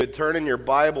Turn in your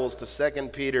Bibles to 2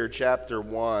 Peter chapter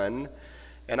 1.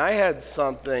 And I had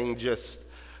something just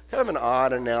kind of an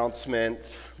odd announcement.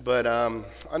 But on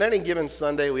any given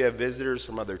Sunday, we have visitors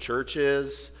from other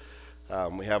churches.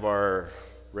 We have our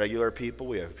regular people.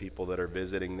 We have people that are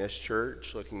visiting this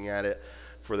church, looking at it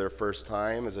for their first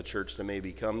time as a church to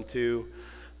maybe come to.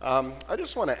 I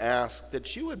just want to ask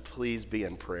that you would please be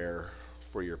in prayer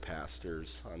for your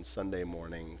pastors on Sunday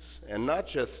mornings, and not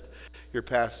just your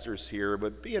pastors here,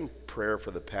 but be in prayer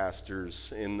for the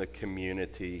pastors in the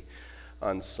community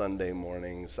on Sunday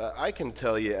mornings. I can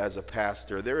tell you as a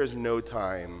pastor, there is no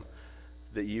time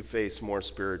that you face more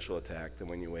spiritual attack than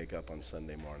when you wake up on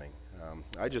Sunday morning.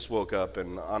 I just woke up,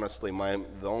 and honestly,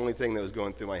 the only thing that was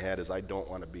going through my head is I don't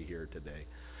want to be here today.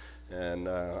 And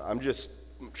I'm just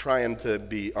trying to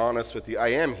be honest with you. I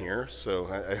am here, so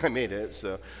I made it.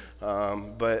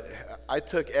 But I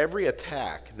took every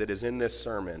attack that is in this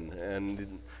sermon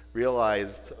and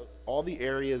realized all the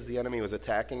areas the enemy was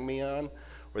attacking me on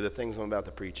were the things I'm about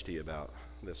to preach to you about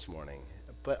this morning.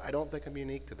 But I don't think I'm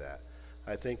unique to that.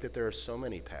 I think that there are so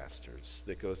many pastors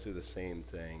that go through the same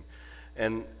thing.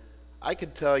 And I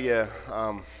could tell you,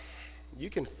 you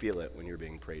can feel it when you're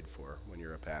being prayed for, when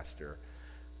you're a pastor.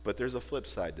 But there's a flip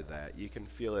side to that. You can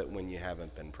feel it when you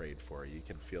haven't been prayed for. You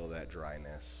can feel that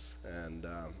dryness. And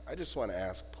I just want to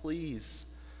ask, please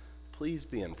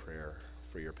be in prayer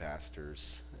for your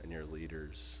pastors and your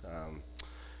leaders.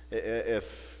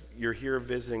 If you're here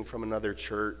visiting from another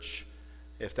church,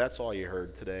 if that's all you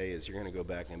heard today is you're going to go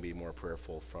back and be more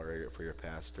prayerful for your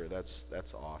pastor,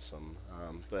 that's awesome.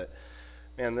 But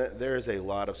man, there is a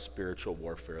lot of spiritual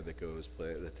warfare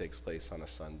that takes place on a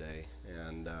Sunday.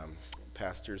 And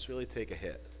pastors really take a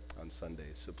hit on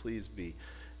Sundays, so please be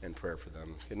in prayer for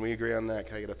them. Can we agree on that?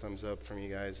 Can I get a thumbs up from you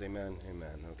guys? Amen?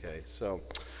 Amen. Okay, so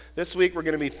this week we're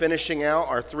going to be finishing out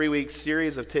our 3-week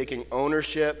series of taking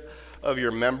ownership of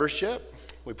your membership.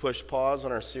 We pushed pause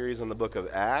on our series on the book of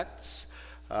Acts,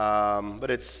 but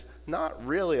it's not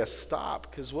really a stop,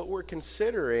 because what we're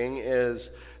considering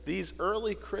is these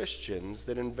early Christians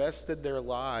that invested their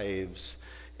lives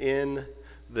in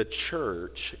the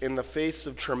church in the face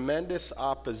of tremendous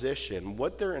opposition,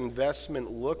 what their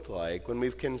investment looked like when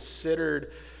we've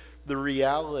considered the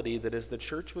reality that as the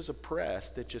church was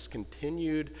oppressed, it just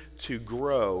continued to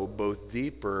grow both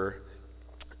deeper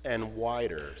and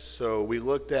wider. So we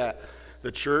looked at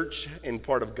the church in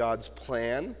part of God's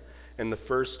plan in the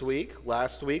first week.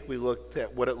 Last week we looked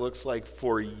at what it looks like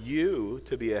for you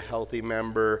to be a healthy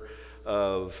member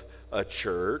of a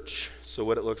church, so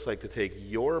what it looks like to take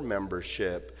your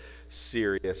membership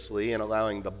seriously and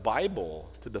allowing the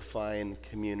Bible to define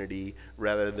community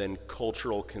rather than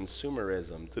cultural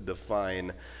consumerism to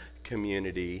define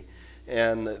community.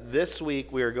 And this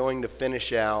week we are going to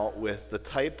finish out with the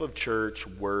type of church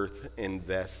worth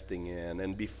investing in.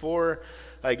 And before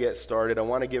I get started, I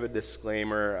want to give a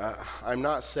disclaimer. I'm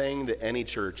not saying that any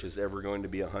church is ever going to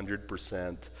be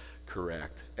 100%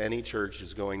 correct. Any church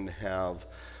is going to have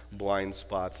blind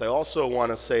spots. I also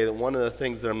want to say that one of the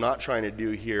things that I'm not trying to do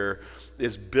here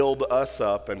is build us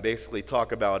up and basically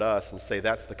talk about us and say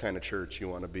that's the kind of church you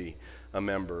want to be a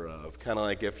member of. Kind of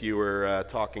like if you were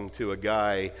talking to a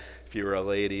guy, if you were a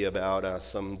lady, about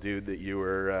some dude that you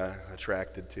were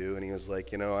attracted to, and he was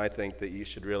like, I think that you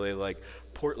should really like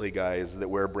portly guys that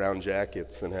wear brown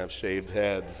jackets and have shaved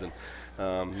heads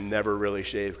and never really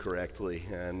shave correctly.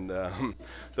 And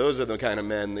those are the kind of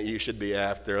men that you should be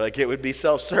after. Like, it would be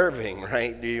self-serving,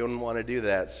 right? You wouldn't want to do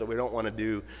that. So we don't want to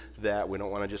do that. We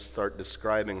don't want to just start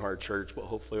describing our church, but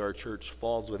hopefully our church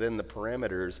falls within the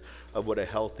parameters of what a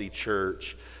healthy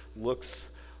church looks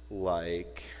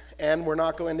like. And we're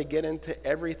not going to get into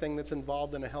everything that's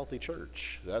involved in a healthy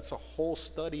church. That's a whole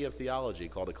study of theology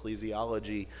called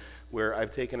ecclesiology, where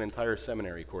I've taken entire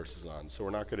seminary courses on. So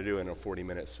we're not going to do it in a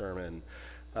 40-minute sermon.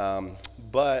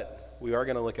 But we are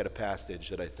going to look at a passage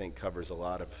that I think covers a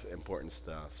lot of important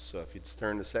stuff. So if you'd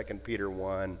turn to 2 Peter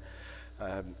 1,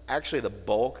 actually the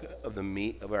bulk of the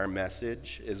meat of our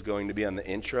message is going to be on the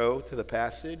intro to the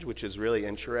passage, which is really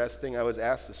interesting. I was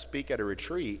asked to speak at a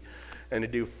retreat and to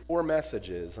do 4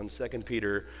 messages on 2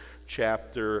 Peter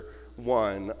chapter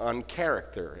 1 on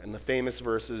character and the famous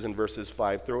verses in verses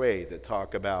 5 through 8 that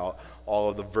talk about all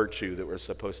of the virtue that we're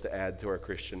supposed to add to our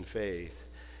Christian faith.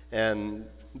 And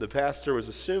the pastor was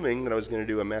assuming that I was going to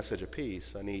do a message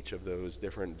apiece on each of those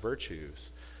different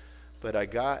virtues. But I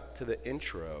got to the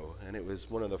intro, and it was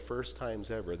one of the first times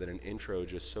ever that an intro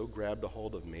just so grabbed a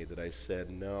hold of me that I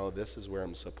said, no, this is where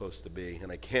I'm supposed to be.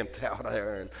 And I camped out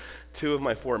there, and 2 of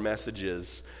my 4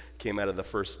 messages came out of the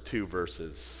first 2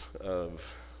 verses of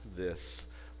this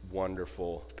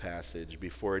wonderful passage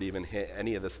before it even hit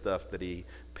any of the stuff that he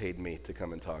paid me to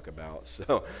come and talk about.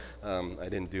 So I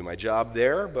didn't do my job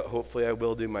there, but hopefully I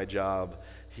will do my job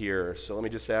here. So let me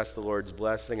just ask the Lord's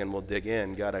blessing and we'll dig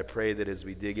in. God, I pray that as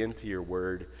we dig into your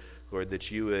word, Lord,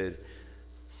 that you would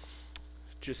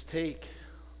just take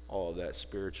all of that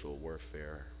spiritual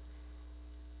warfare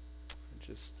and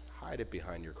just hide it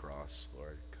behind your cross,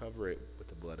 Lord. Cover it with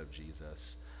the blood of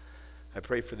Jesus. I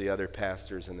pray for the other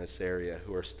pastors in this area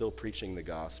who are still preaching the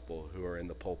gospel, who are in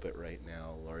the pulpit right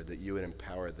now, Lord, that you would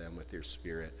empower them with your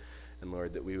spirit. And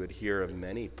Lord, that we would hear of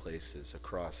many places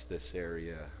across this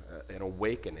area an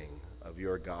awakening of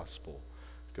your gospel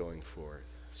going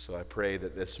forth. So I pray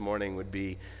that this morning would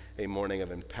be a morning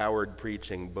of empowered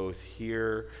preaching both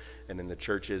here and in the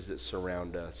churches that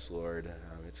surround us, Lord.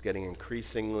 It's getting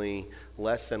increasingly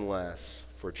less and less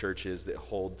for churches that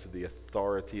hold to the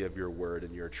authority of your word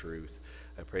and your truth.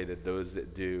 I pray that those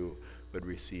that do would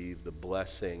receive the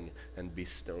blessing and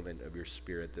bestowment of your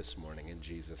spirit this morning. In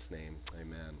Jesus' name,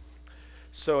 amen.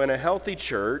 So in a healthy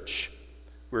church,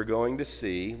 we're going to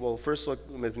see, well, first look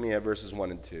with me at verses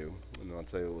 1 and 2, and then I'll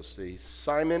tell you what we'll see.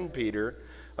 Simon Peter,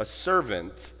 a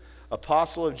servant,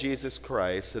 apostle of Jesus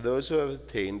Christ, to those who have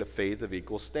attained a faith of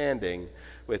equal standing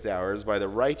with ours by the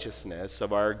righteousness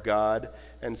of our God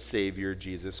and Savior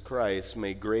Jesus Christ.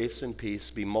 May grace and peace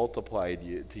be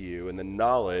multiplied to you in the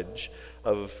knowledge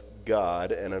of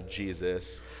God and of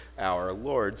Jesus our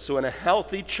Lord. So in a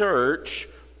healthy church,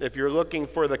 if you're looking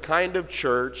for the kind of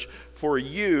church for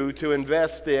you to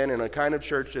invest in and a kind of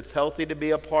church that's healthy to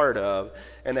be a part of,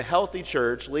 in a healthy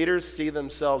church, leaders see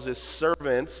themselves as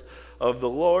servants of the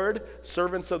Lord,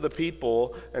 servants of the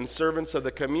people, and servants of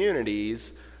the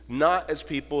communities, not as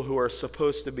people who are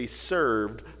supposed to be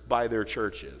served by their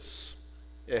churches.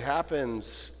 It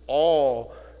happens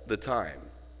all the time.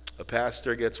 A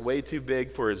pastor gets way too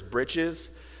big for his britches,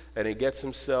 and he gets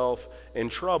himself in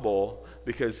trouble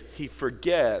because he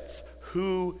forgets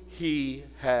who he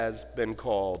has been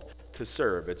called to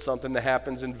serve. It's something that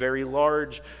happens in very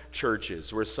large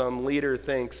churches where some leader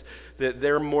thinks that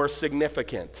they're more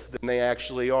significant than they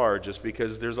actually are just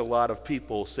because there's a lot of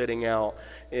people sitting out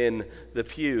in the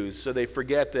pews. So they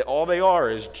forget that all they are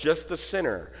is just a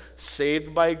sinner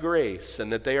saved by grace,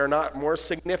 and that they are not more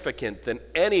significant than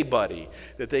anybody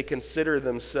that they consider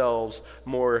themselves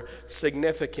more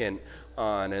significant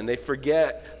on. And they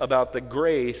forget about the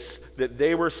grace that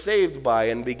they were saved by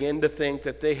and begin to think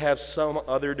that they have some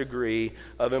other degree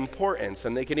of importance.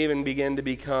 And they can even begin to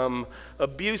become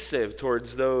abusive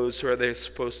towards those who are they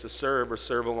supposed to serve or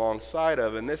serve alongside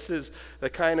of. And this is the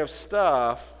kind of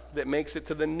stuff that makes it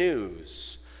to the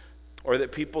news, or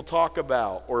that people talk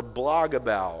about or blog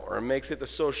about, or makes it to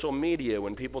social media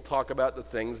when people talk about the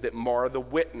things that mar the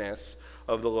witness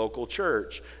of the local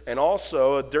church. And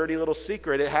also, a dirty little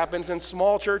secret, it happens in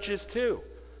small churches too.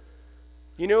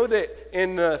 You know that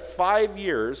in the 5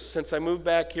 years since I moved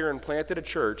back here and planted a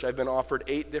church, I've been offered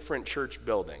 8 different church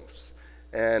buildings.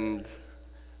 And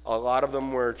a lot of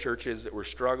them were churches that were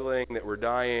struggling, that were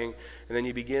dying. And then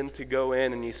you begin to go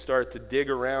in and you start to dig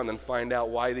around and find out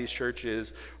why these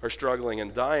churches are struggling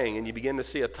and dying. And you begin to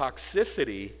see a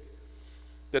toxicity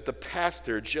that the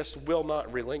pastor just will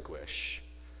not relinquish.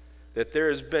 That there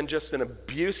has been just an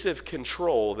abusive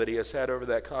control that he has had over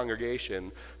that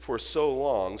congregation for so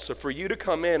long. So for you to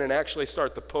come in and actually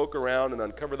start to poke around and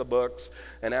uncover the books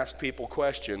and ask people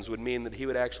questions would mean that he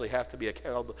would actually have to be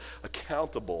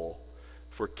accountable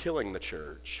for killing the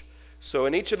church. So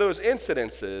in each of those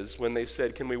incidences, when they've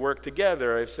said, can we work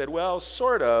together? I've said, well,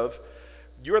 sort of.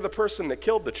 You're the person that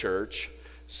killed the church.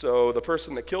 So the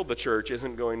person that killed the church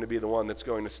isn't going to be the one that's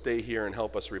going to stay here and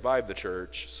help us revive the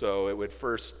church. So it would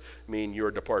first mean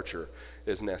your departure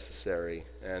is necessary.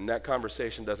 And that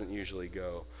conversation doesn't usually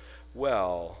go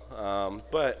well.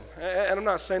 And I'm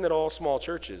not saying that all small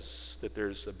churches, that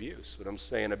there's abuse. But I'm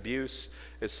saying abuse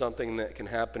is something that can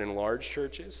happen in large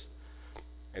churches.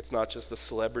 It's not just the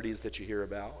celebrities that you hear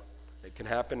about. It can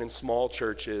happen in small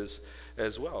churches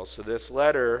as well. So this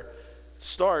letter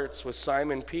starts with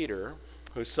Simon Peter,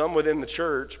 who some within the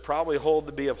church probably hold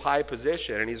to be of high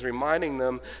position, and he's reminding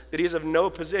them that he's of no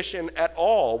position at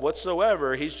all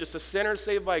whatsoever. He's just a sinner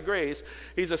saved by grace.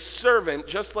 He's a servant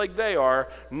just like they are,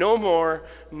 no more,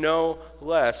 no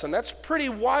less. And that's pretty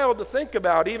wild to think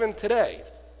about even today.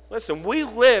 Listen, we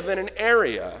live in an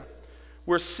area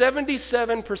where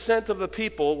 77% of the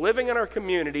people living in our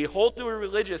community hold to a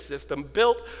religious system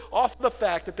built off the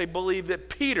fact that they believe that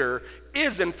Peter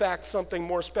is in fact something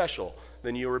more special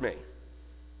than you or me.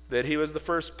 That he was the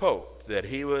first pope, that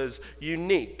he was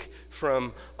unique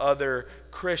from other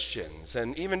Christians.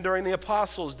 And even during the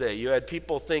Apostles' Day, you had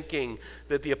people thinking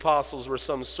that the apostles were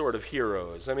some sort of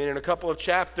heroes. I mean, in a couple of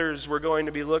chapters, we're going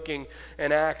to be looking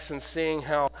in Acts and seeing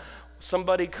how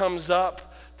somebody comes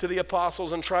up to the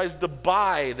apostles and tries to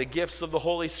buy the gifts of the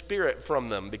Holy Spirit from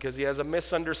them because he has a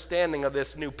misunderstanding of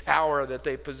this new power that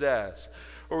they possess.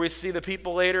 Or we see the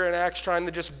people later in Acts trying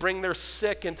to just bring their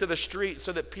sick into the street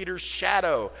so that Peter's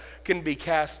shadow can be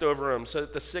cast over them, so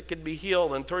that the sick can be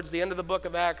healed. And towards the end of the book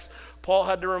of Acts, Paul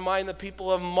had to remind the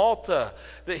people of Malta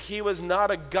that he was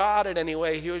not a god in any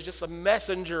way. He was just a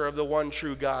messenger of the one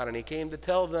true God, and he came to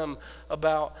tell them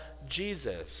about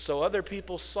Jesus. So other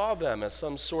people saw them as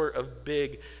some sort of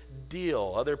big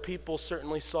deal. Other people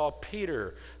certainly saw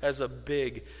Peter as a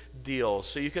big deal.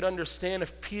 So you could understand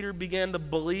if Peter began to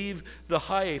believe the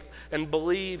hype and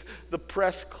believe the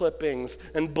press clippings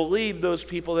and believe those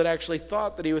people that actually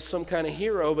thought that he was some kind of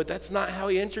hero, but that's not how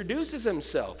he introduces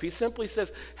himself. He simply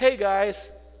says, "Hey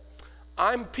guys,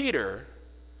 I'm Peter,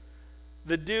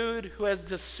 the dude who has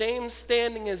the same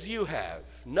standing as you have.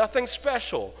 Nothing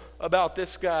special about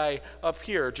this guy up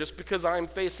here just because I'm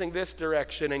facing this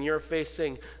direction and you're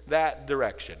facing that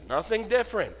direction. Nothing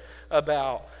different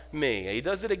about me." He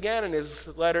does it again in his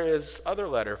other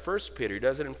letter, 1 Peter. He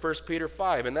does it in 1 Peter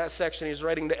 5. In that section, he's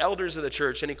writing to elders of the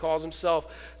church, and he calls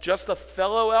himself just a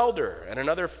fellow elder and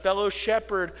another fellow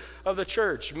shepherd of the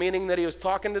church, meaning that he was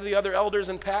talking to the other elders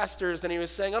and pastors, and he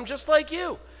was saying, "I'm just like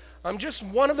you. I'm just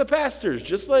one of the pastors,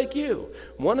 just like you.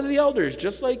 One of the elders,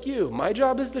 just like you. My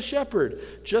job is the shepherd,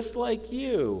 just like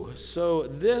you." So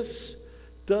this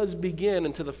does begin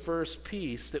into the first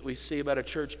piece that we see about a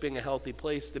church being a healthy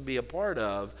place to be a part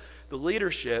of. The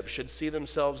leadership should see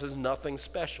themselves as nothing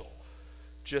special,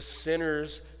 just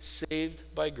sinners saved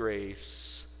by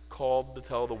grace, called to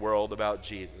tell the world about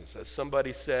Jesus. As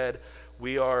somebody said,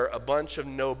 we are a bunch of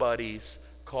nobodies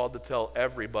called to tell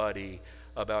everybody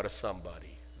about a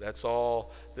somebody. That's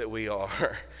all that we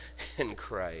are in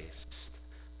Christ.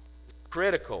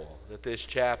 Critical that this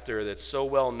chapter that's so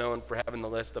well known for having the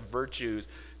list of virtues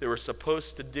that we're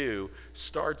supposed to do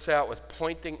starts out with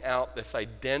pointing out this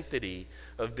identity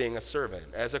of being a servant.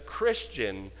 As a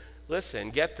Christian,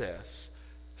 listen, get this.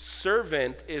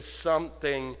 Servant is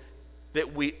something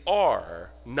that we are,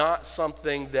 not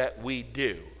something that we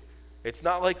do. It's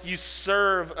not like you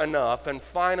serve enough and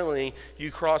finally you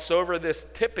cross over this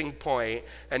tipping point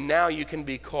and now you can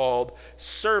be called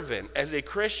servant. As a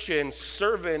Christian,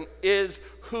 servant is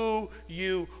who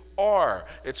you are.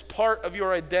 It's part of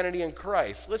your identity in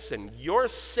Christ. Listen, your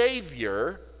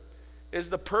Savior is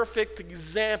the perfect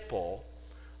example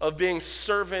of being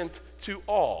servant to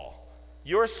all.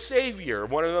 Your Savior,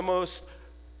 one of the most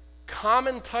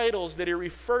common titles that he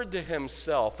referred to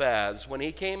himself as when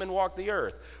he came and walked the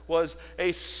earth, was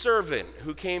a servant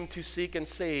who came to seek and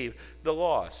save the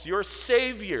lost. Your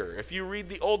Savior, if you read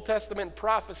the Old Testament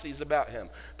prophecies about him,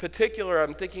 particular,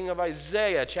 I'm thinking of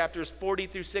Isaiah chapters 40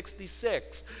 through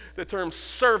 66. The term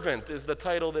servant is the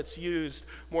title that's used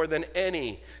more than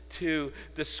any to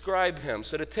describe him.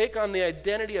 So to take on the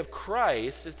identity of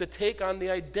Christ is to take on the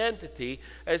identity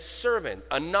as servant.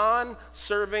 A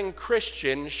non-serving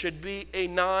Christian should be a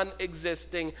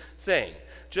non-existing thing.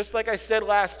 Just like I said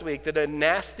last week that a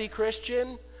nasty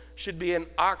Christian should be an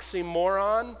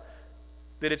oxymoron,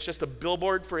 that it's just a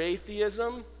billboard for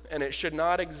atheism and it should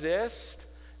not exist,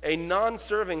 a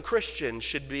non-serving Christian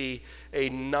should be a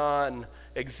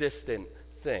non-existent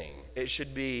thing. It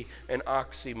should be an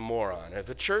oxymoron. If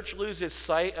the church loses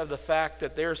sight of the fact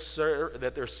that they're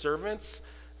servants,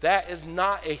 that is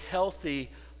not a healthy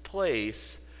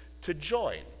place to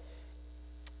join.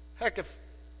 Heck, if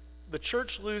the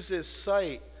church loses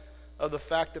sight of the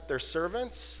fact that they're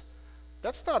servants,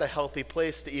 that's not a healthy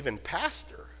place to even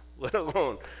pastor, let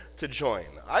alone to join.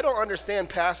 I don't understand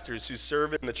pastors who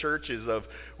serve in the churches of,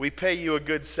 we pay you a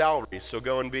good salary, so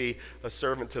go and be a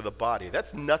servant to the body.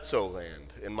 That's nutso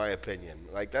land, in my opinion.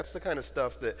 Like, that's the kind of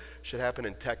stuff that should happen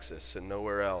in Texas and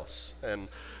nowhere else. And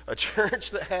a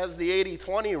church that has the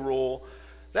 80-20 rule,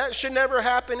 that should never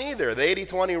happen either. The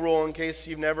 80-20 rule, in case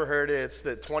you've never heard it, it's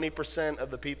that 20%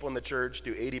 of the people in the church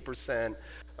do 80%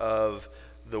 of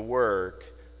the work.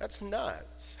 That's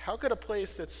nuts. How could a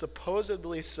place that's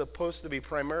supposedly supposed to be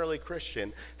primarily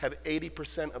Christian have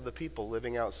 80% of the people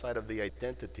living outside of the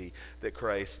identity that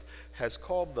Christ has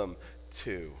called them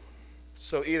to?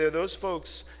 So either those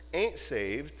folks ain't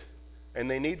saved and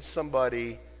they need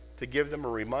somebody to give them a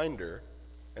reminder,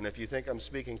 and if you think I'm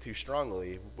speaking too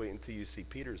strongly, wait until you see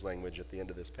Peter's language at the end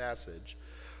of this passage,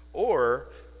 or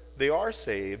they are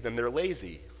saved and they're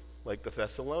lazy, like the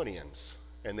Thessalonians,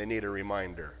 and they need a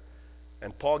reminder.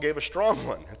 And Paul gave a strong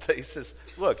one. He says,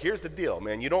 look, here's the deal,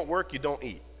 man. You don't work, you don't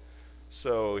eat.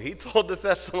 So he told the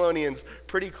Thessalonians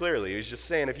pretty clearly. He was just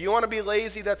saying, if you want to be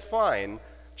lazy, that's fine.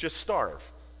 Just starve.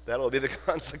 That'll be the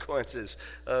consequences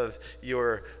of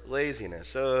your laziness.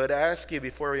 So I'd ask you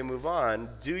before we move on,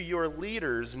 do your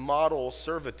leaders model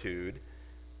servitude?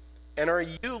 And are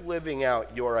you living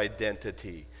out your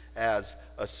identity as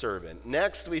a servant?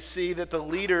 Next, we see that the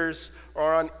leaders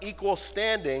are on equal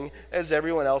standing as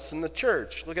everyone else in the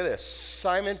church. Look at this.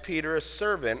 Simon Peter, a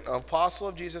servant, an apostle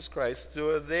of Jesus Christ,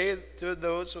 to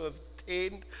those who have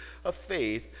attained a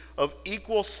faith of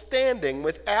equal standing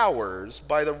with ours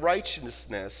by the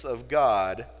righteousness of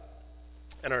God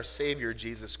and our Savior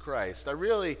Jesus Christ. I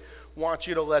really want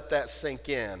you to let that sink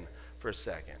in for a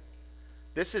second.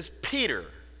 This is Peter.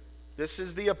 This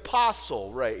is the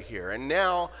apostle right here. And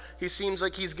now he seems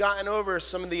like he's gotten over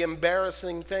some of the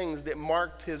embarrassing things that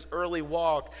marked his early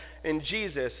walk in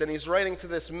Jesus. And he's writing to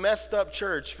this messed up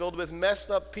church filled with messed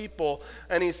up people.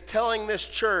 And he's telling this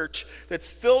church that's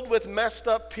filled with messed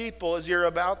up people, as you're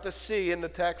about to see in the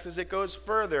text as it goes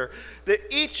further, that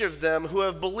each of them who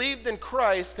have believed in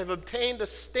Christ have obtained a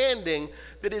standing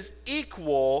that is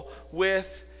equal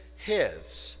with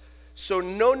his. So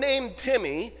no-name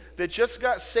Timmy that just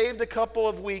got saved a couple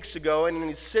of weeks ago and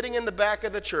he's sitting in the back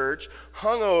of the church,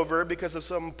 hungover because of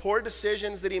some poor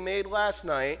decisions that he made last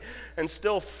night and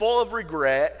still full of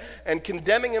regret and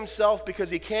condemning himself because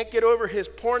he can't get over his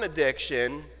porn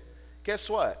addiction, guess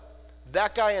what?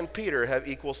 That guy and Peter have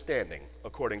equal standing,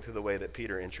 according to the way that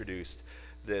Peter introduced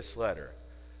this letter.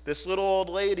 This little old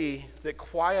lady that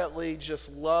quietly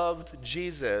just loved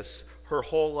Jesus her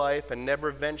whole life and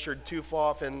never ventured too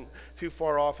far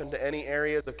off into any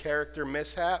areas of character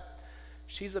mishap,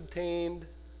 she's obtained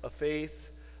a faith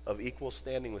of equal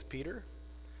standing with Peter,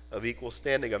 of equal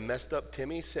standing of messed up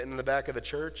Timmy sitting in the back of the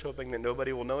church hoping that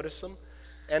nobody will notice him,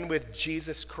 and with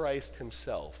Jesus Christ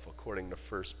himself, according to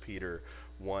 1 Peter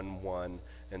 1:1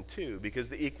 and 2, because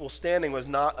the equal standing was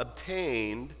not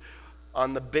obtained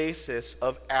on the basis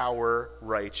of our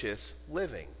righteous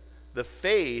living. The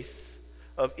faith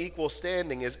of equal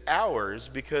standing is ours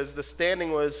because the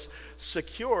standing was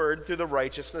secured through the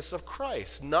righteousness of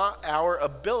Christ, not our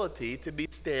ability to be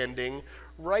standing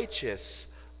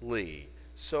righteously.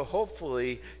 So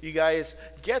hopefully you guys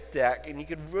get that and you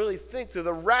can really think through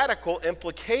the radical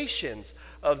implications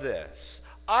of this.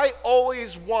 I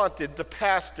always wanted to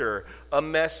pastor a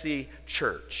messy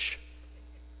church,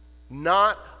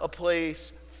 not a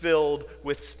place filled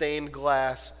with stained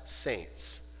glass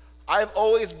saints. I've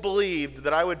always believed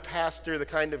that I would pastor the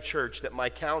kind of church that my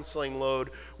counseling load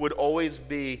would always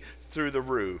be through the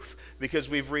roof, because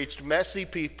we've reached messy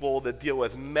people that deal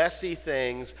with messy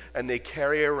things and they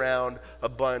carry around a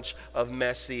bunch of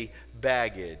messy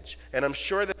baggage. And I'm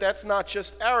sure that that's not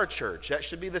just our church. That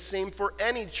should be the same for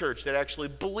any church that actually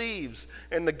believes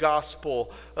in the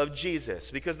gospel of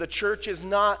Jesus, because the church is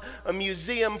not a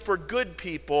museum for good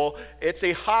people, it's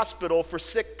a hospital for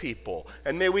sick people.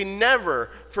 And may we never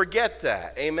forget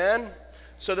that. Amen?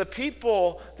 So the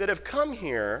people that have come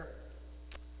here,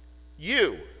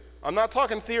 I'm not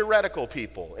talking theoretical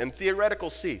people in theoretical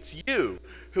seats. You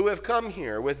who have come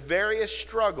here with various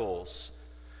struggles,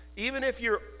 even if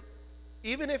you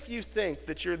think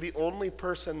that you're the only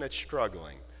person that's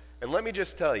struggling, and let me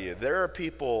just tell you, there are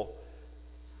people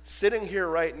sitting here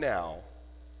right now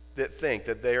that think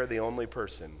that they are the only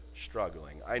person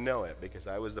struggling. I know it because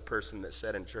I was the person that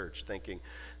sat in church thinking,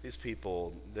 these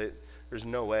people, there's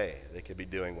no way they could be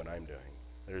doing what I'm doing.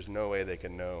 There's no way they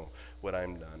can know what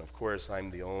I'm done. Of course,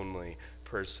 I'm the only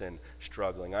person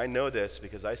struggling. I know this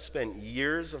because I spent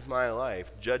years of my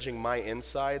life judging my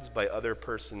insides by other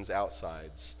person's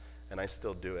outsides, and I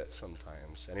still do it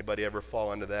sometimes. Anybody ever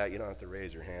fall into that? You don't have to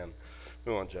raise your hand.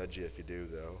 We won't judge you if you do,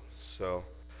 though. So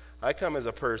I come as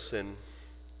a person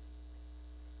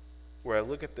where I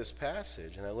look at this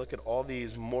passage, and I look at all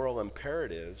these moral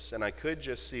imperatives, and I could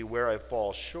just see where I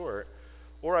fall short.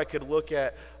 Or I could look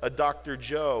at a Dr.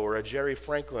 Joe or a Jerry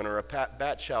Franklin or a Pat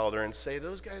Batchelder and say,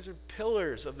 those guys are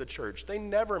pillars of the church. They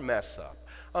never mess up.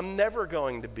 I'm never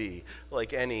going to be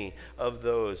like any of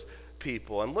those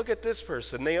people. And look at this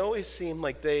person. They always seem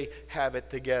like they have it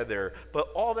together. But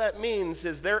all that means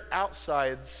is their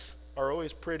outsides are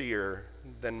always prettier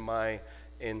than my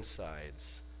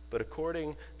insides. But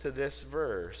according to this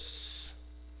verse,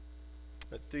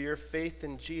 that through your faith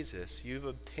in Jesus, you've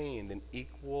obtained an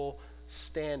equal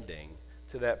standing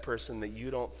to that person that you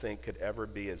don't think could ever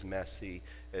be as messy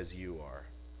as you are.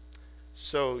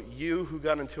 So you who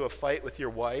got into a fight with your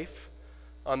wife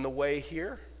on the way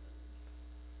here,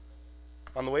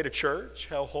 on the way to church,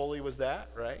 how holy was that,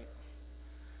 right?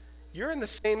 You're in the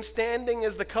same standing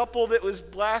as the couple that was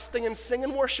blasting and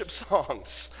singing worship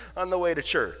songs on the way to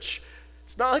church.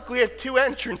 It's not like we have two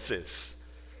entrances.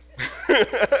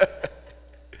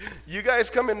 You guys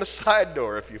come in the side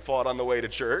door if you fought on the way to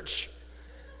church.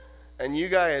 And you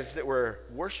guys that were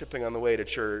worshiping on the way to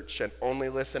church and only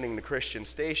listening to Christian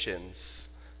stations,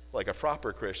 like a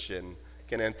proper Christian,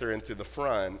 can enter into the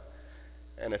front.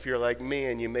 And if you're like me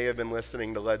and you may have been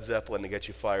listening to Led Zeppelin to get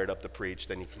you fired up to preach,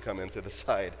 then you can come into the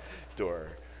side door.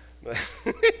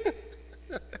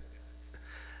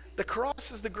 The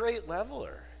cross is the great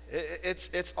leveler.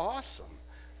 It's awesome.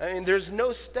 I mean, there's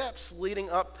no steps leading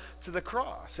up to the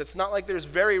cross. It's not like there's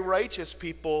very righteous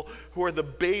people who are the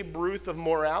Babe Ruth of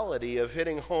morality, of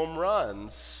hitting home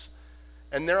runs,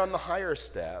 and they're on the higher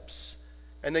steps.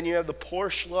 And then you have the poor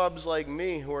schlubs like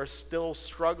me who are still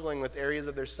struggling with areas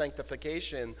of their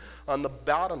sanctification on the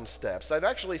bottom steps. I've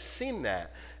actually seen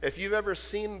that. If you've ever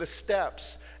seen the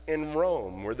steps in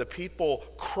Rome where the people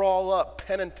crawl up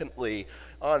penitently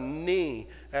on knee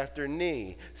after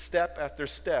knee, step after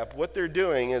step, what they're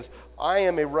doing is, I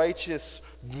am a righteous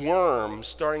worm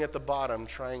starting at the bottom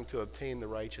trying to obtain the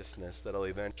righteousness that I'll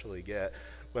eventually get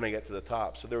when I get to the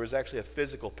top. So there was actually a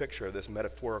physical picture of this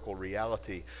metaphorical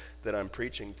reality that I'm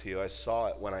preaching to you. I saw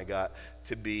it when I got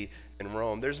to be in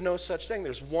Rome. There's no such thing.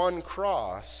 There's one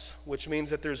cross, which means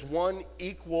that there's one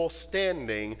equal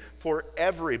standing for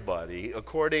everybody,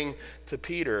 according to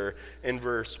Peter in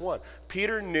verse 1.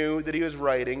 Peter knew that he was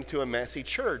writing to a messy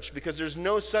church because there's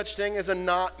no such thing as a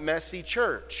not messy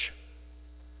church.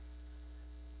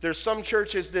 There's some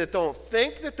churches that don't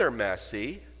think that they're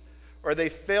messy, or they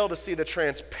fail to see the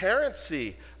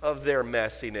transparency of their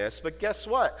messiness. But guess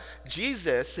what?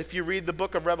 Jesus, if you read the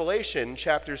book of Revelation,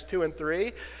 chapters 2 and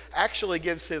 3, actually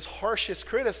gives his harshest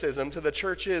criticism to the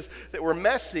churches that were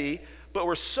messy, but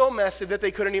were so messy that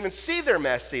they couldn't even see their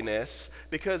messiness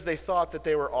because they thought that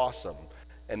they were awesome.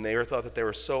 And they thought that they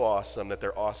were so awesome that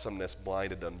their awesomeness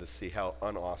blinded them to see how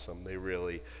unawesome they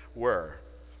really were.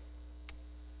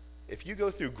 If you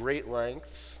go through great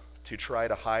lengths to try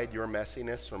to hide your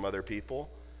messiness from other people,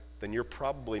 then you're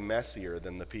probably messier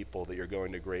than the people that you're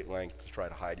going to great lengths to try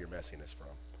to hide your messiness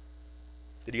from.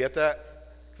 Did you get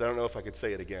that? Because I don't know if I could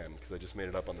say it again, because I just made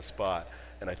it up on the spot,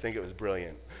 and I think it was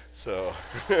brilliant. So,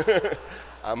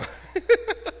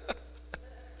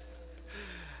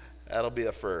 that'll be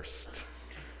a first.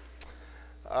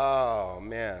 Oh,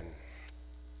 man.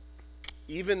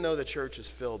 Even though the church is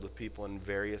filled with people in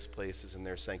various places in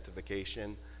their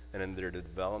sanctification and in their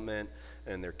development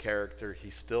and in their character, he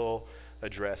still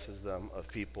addresses them of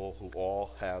people who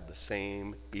all have the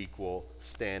same equal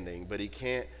standing. But he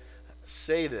can't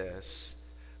say this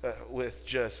with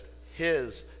just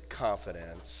his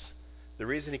confidence. The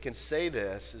reason he can say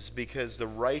this is because the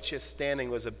righteous standing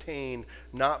was obtained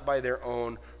not by their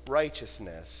own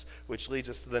righteousness, which leads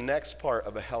us to the next part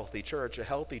of a healthy church. A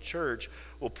healthy church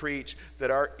will preach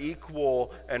that our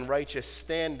equal and righteous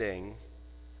standing,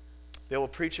 they will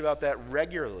preach about that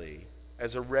regularly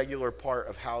as a regular part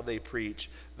of how they preach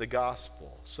the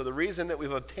gospel. So the reason that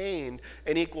we've obtained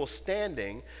an equal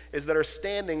standing is that our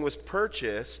standing was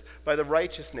purchased by the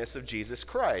righteousness of Jesus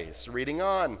Christ. Reading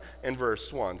on in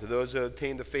verse 1, to those who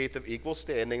obtained the faith of equal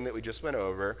standing that we just went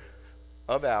over,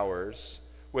 of ours,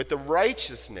 with the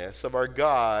righteousness of our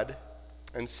God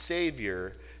and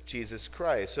Savior, Jesus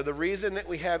Christ. So the reason that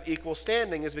we have equal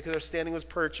standing is because our standing was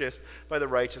purchased by the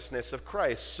righteousness of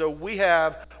Christ. So we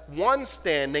have one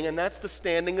standing, and that's the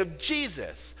standing of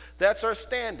Jesus. That's our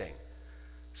standing.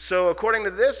 So according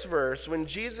to this verse, when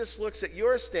Jesus looks at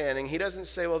your standing, he doesn't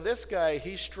say, well, this guy,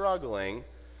 he's struggling,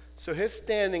 so his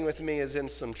standing with me is in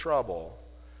some trouble.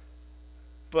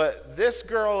 But this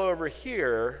girl over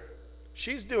here,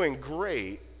 she's doing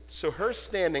great, so her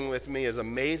standing with me is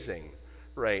amazing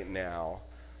right now.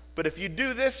 But if you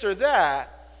do this or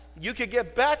that, you could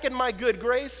get back in my good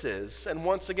graces, and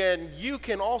once again, you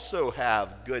can also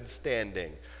have good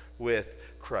standing with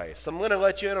Christ. I'm going to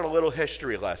let you in on a little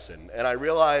history lesson, and I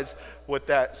realize what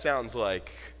that sounds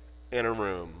like in a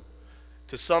room.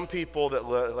 To some people that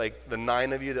like the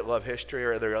 9 of you that love history,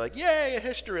 or they're like, yay, a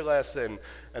history lesson,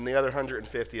 and the other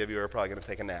 150 of you are probably going to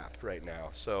take a nap right now.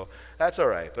 So that's all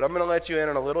right, but I'm going to let you in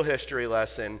on a little history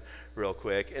lesson real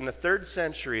quick. In the 3rd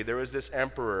century, there was this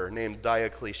emperor named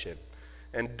Diocletian,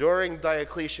 and during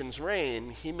Diocletian's reign,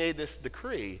 he made this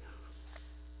decree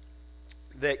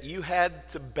that you had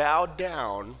to bow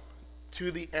down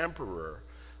to the emperor,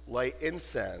 light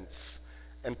incense,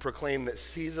 and proclaim that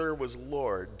Caesar was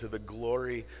Lord to the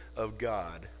glory of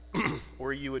God,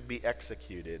 or you would be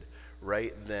executed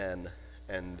right then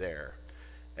and there.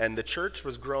 And the church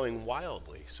was growing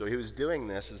wildly. So he was doing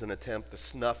this as an attempt to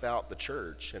snuff out the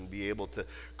church and be able to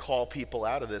call people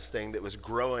out of this thing that was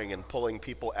growing and pulling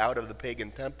people out of the pagan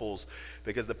temples,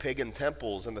 because the pagan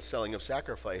temples and the selling of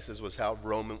sacrifices was how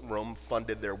Rome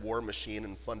funded their war machine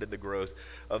and funded the growth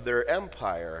of their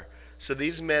empire. So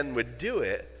these men would do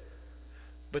it,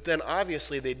 but then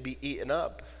obviously they'd be eaten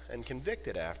up and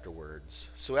convicted afterwards.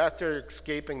 So after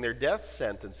escaping their death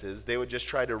sentences, they would just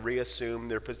try to reassume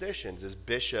their positions as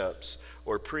bishops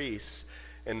or priests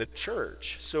in the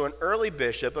church. So an early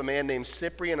bishop, a man named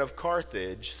Cyprian of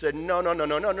Carthage, said, no.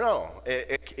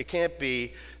 It can't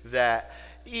be that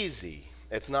easy.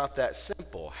 It's not that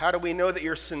simple. How do we know that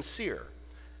you're sincere?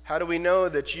 How do we know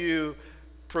that you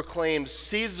proclaim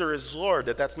Caesar is Lord,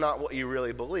 that that's not what you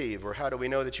really believe? Or how do we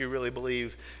know that you really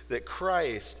believe that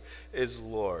Christ is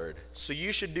Lord? So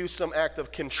you should do some act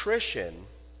of contrition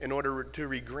in order to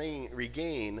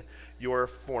regain your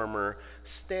former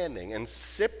standing. And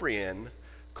Cyprian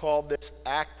called this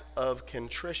act of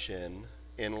contrition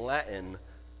in Latin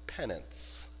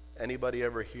penance. Anybody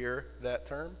ever hear that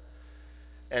term?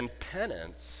 And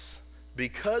penance,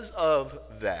 because of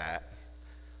that,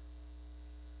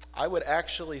 I would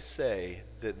actually say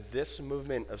that this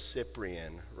movement of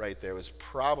Cyprian right there was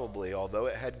probably, although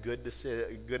it had good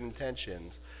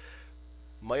intentions,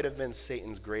 might have been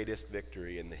Satan's greatest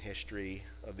victory in the history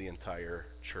of the entire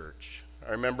church.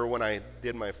 I remember when I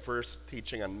did my first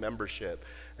teaching on membership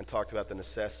and talked about the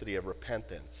necessity of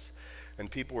repentance,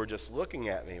 and people were just looking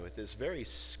at me with this very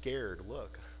scared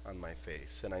look on my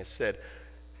face. And I said,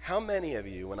 how many of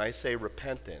you, when I say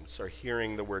repentance, are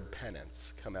hearing the word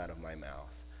penance come out of my mouth?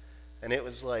 And it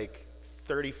was like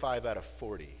 35 out of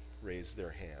 40 raised their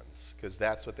hands, because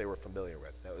that's what they were familiar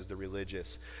with. That was the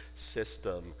religious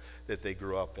system that they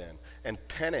grew up in. And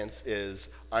penance is,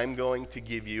 I'm going to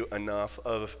give you enough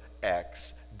of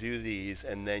X, do these,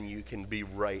 and then you can be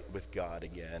right with God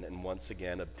again, and once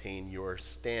again obtain your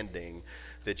standing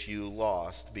that you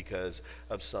lost because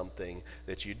of something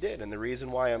that you did. And the reason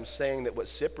why I'm saying that what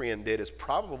Cyprian did is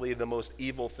probably the most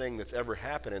evil thing that's ever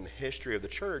happened in the history of the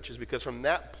church is because from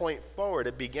that point forward,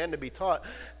 it began to be taught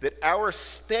that our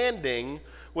standing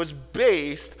was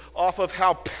based off of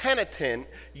how penitent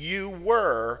you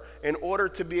were in order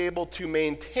to be able to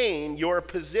maintain your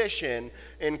position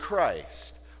in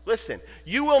Christ. Listen,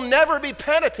 you will never be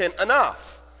penitent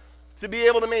enough to be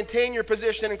able to maintain your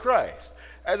position in Christ.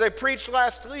 As I preached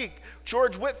last week,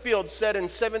 George Whitefield said in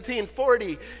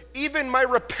 1740, even my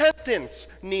repentance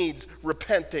needs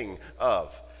repenting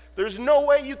of. There's no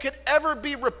way you could ever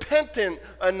be repentant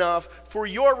enough for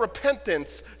your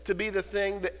repentance to be the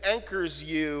thing that anchors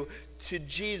you to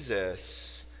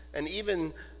Jesus. And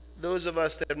even those of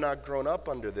us that have not grown up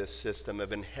under this system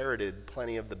have inherited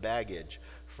plenty of the baggage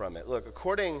from it. Look,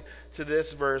 according to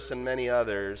this verse and many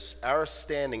others, our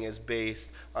standing is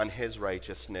based on his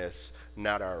righteousness,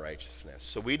 not our righteousness.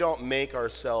 So we don't make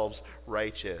ourselves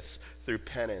righteous through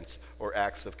penance or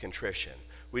acts of contrition.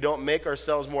 We don't make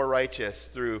ourselves more righteous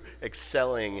through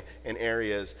excelling in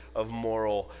areas of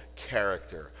moral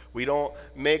character. We don't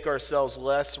make ourselves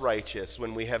less righteous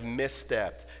when we have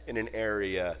misstepped in an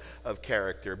area of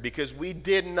character, because we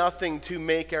did nothing to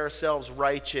make ourselves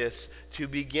righteous to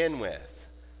begin with.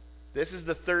 This is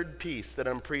the third piece that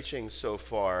I'm preaching so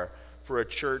far. For a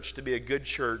church to be a good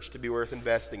church, to be worth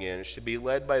investing in, it should be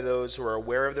led by those who are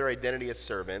aware of their identity as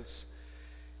servants.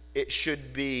 It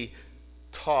should be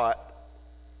taught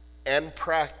and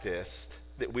practiced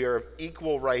that we are of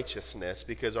equal righteousness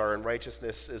because our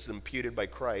unrighteousness is imputed by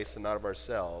Christ and not of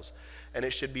ourselves. And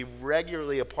it should be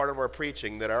regularly a part of our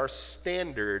preaching that our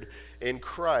standard in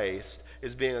Christ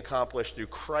is being accomplished through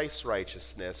Christ's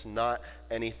righteousness, not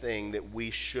anything that we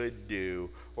should do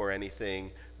or anything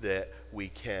that we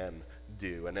can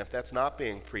do. And if that's not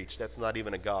being preached, that's not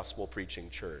even a gospel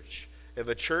preaching church. If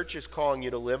a church is calling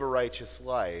you to live a righteous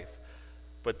life,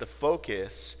 but the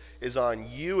focus is on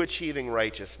you achieving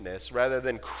righteousness rather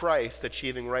than Christ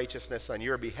achieving righteousness on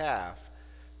your behalf,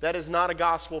 that is not a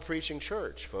gospel preaching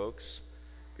church, folks.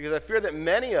 Because I fear that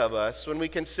many of us, when we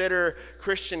consider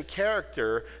Christian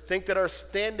character, think that our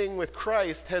standing with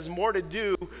Christ has more to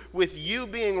do with you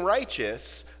being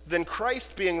righteous than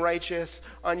Christ being righteous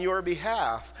on your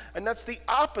behalf. And that's the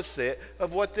opposite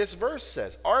of what this verse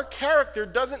says. Our character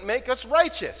doesn't make us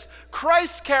righteous.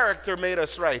 Christ's character made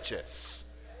us righteous.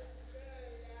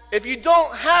 If you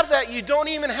don't have that, you don't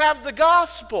even have the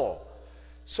gospel.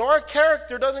 So our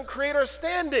character doesn't create our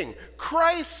standing.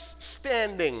 Christ's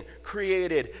standing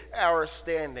created our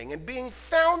standing. And being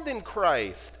found in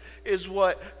Christ is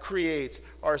what creates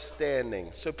our standing.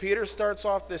 So Peter starts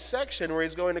off this section where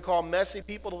he's going to call messy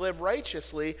people to live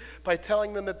righteously by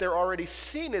telling them that they're already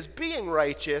seen as being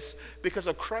righteous because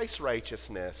of Christ's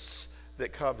righteousness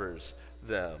that covers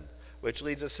them. Which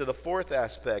leads us to the fourth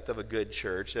aspect of a good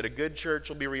church, that a good church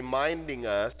will be reminding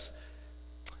us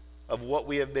of what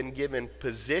we have been given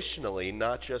positionally,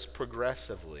 not just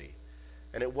progressively.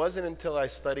 And it wasn't until I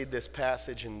studied this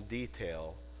passage in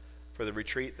detail for the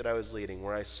retreat that I was leading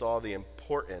where I saw the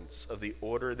importance of the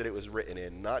order that it was written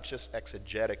in, not just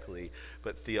exegetically,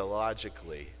 but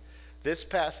theologically. This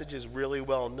passage is really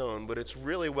well known, but it's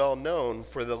really well known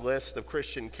for the list of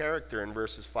Christian character in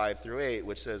verses 5 through 8,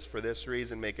 which says, "For this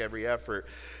reason, make every effort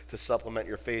to supplement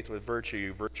your faith with virtue,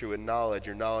 your virtue with knowledge,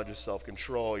 your knowledge with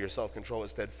self-control, your self-control with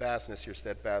steadfastness, your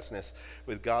steadfastness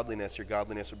with godliness, your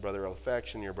godliness with brotherly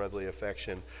affection, your brotherly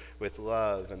affection with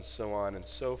love," and so on and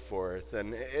so forth.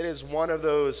 And it is one of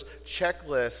those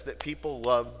checklists that people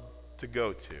love to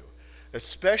go to,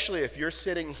 especially if you're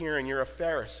sitting here and you're a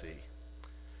Pharisee.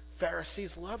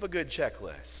 Pharisees love a good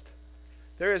checklist.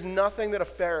 There is nothing that a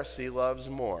Pharisee loves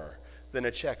more than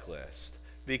a checklist,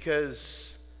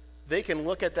 because they can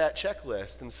look at that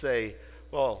checklist and say,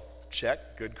 well,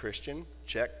 check, good Christian,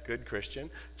 check, good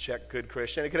Christian, check, good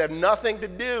Christian. It could have nothing to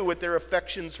do with their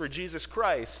affections for Jesus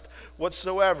Christ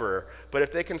whatsoever, but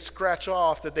if they can scratch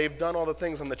off that they've done all the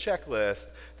things on the checklist,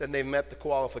 then they've met the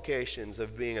qualifications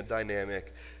of being a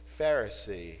dynamic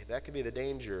Pharisee. That could be the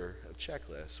danger of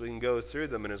checklists. We can go through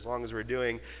them, and as long as we're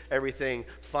doing everything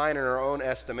fine in our own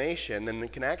estimation, then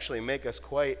it can actually make us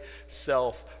quite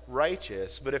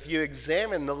self-righteous. But if you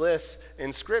examine the list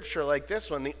in Scripture like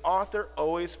this one, the author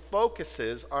always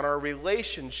focuses on our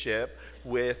relationship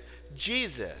with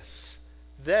Jesus.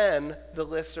 Then the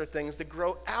lists are things that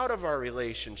grow out of our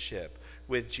relationship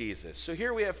with Jesus. So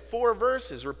here we have 4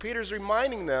 verses where Peter's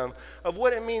reminding them of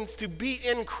what it means to be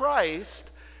in Christ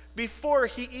before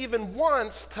he even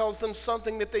once tells them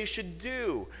something that they should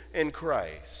do in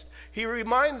Christ. He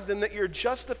reminds them that your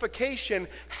justification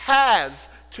has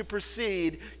to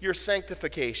precede your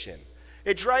sanctification.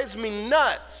 It drives me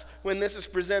nuts when this is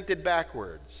presented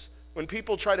backwards, when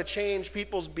people try to change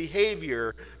people's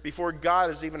behavior before God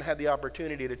has even had the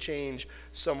opportunity to change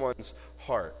someone's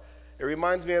heart. It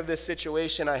reminds me of this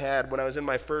situation I had when I was in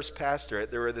my first pastorate.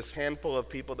 There were this handful of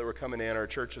people that were coming in. Our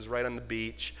church was right on the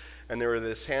beach, and there were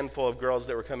this handful of girls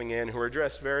that were coming in who were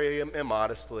dressed very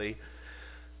immodestly.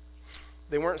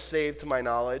 They weren't saved to my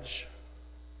knowledge.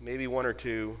 Maybe 1 or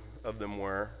 2 of them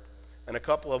were. And a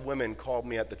couple of women called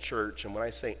me at the church, and when I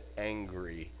say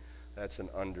angry, that's an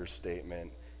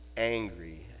understatement.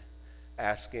 Angry,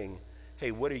 asking, hey,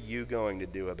 what are you going to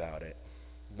do about it?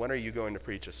 When are you going to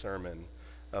preach a sermon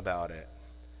about it?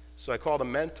 So I called a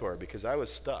mentor because I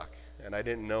was stuck and I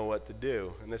didn't know what to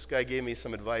do. And this guy gave me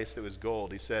some advice that was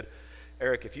gold. He said,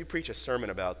 Eric, if you preach a sermon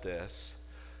about this,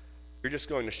 you're just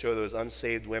going to show those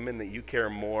unsaved women that you care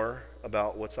more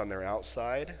about what's on their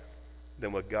outside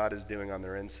than what God is doing on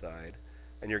their inside.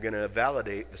 And you're going to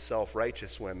validate the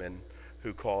self-righteous women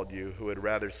who called you, who would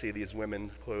rather see these women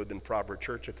clothed in proper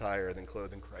church attire than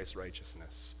clothed in Christ's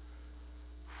righteousness.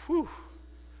 Whew,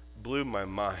 blew my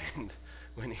mind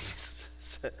when he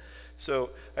said.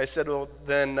 So I said, well,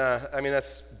 then,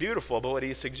 that's beautiful, but what do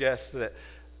you suggest that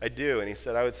I do? And he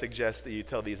said, I would suggest that you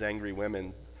tell these angry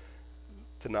women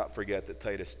to not forget that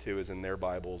Titus 2 is in their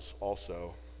Bibles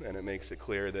also, and it makes it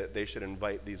clear that they should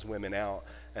invite these women out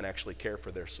and actually care for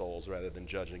their souls rather than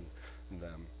judging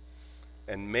them.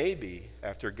 And maybe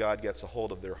after God gets a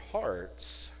hold of their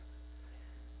hearts,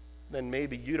 then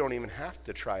maybe you don't even have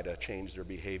to try to change their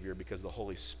behavior because the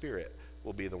Holy Spirit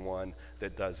will be the one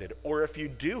that does it. Or if you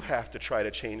do have to try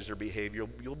to change their behavior,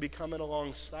 you'll be coming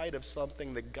alongside of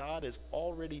something that God is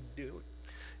already doing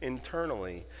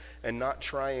internally and not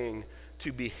trying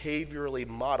to behaviorally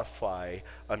modify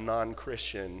a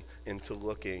non-Christian into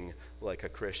looking like a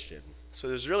Christian. So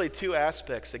there's really 2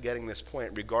 aspects to getting this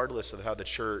point, regardless of how the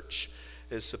church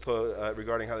is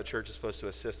regarding how the church is supposed to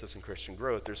assist us in Christian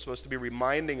growth. They're supposed to be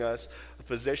reminding us of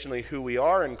positionally who we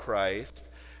are in Christ,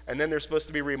 and then they're supposed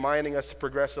to be reminding us to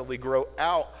progressively grow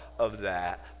out of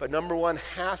that. But number 1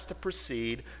 has to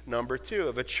precede number 2.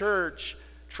 If a church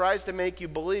tries to make you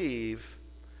believe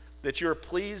that you're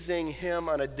pleasing him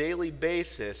on a daily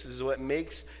basis is what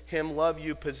makes him love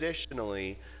you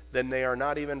positionally, then they are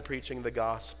not even preaching the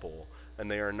gospel,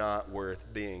 and they are not worth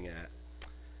being at.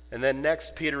 And then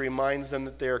next, Peter reminds them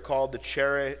that they are called to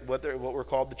cherish what we're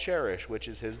called to cherish, which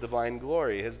is his divine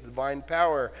glory. His divine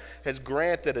power has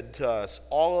granted to us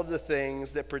all of the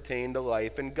things that pertain to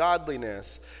life and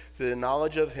godliness, through the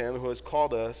knowledge of him who has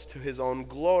called us to his own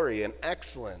glory and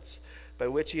excellence, by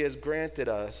which he has granted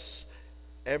us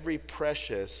every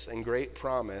precious and great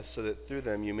promise, so that through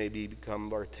them you may become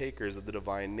partakers of the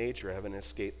divine nature, having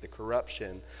escaped the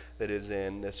corruption that is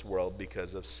in this world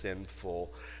because of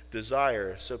sinful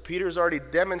desire. So Peter's already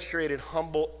demonstrated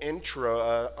humble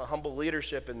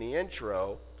leadership in the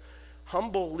intro.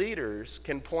 Humble leaders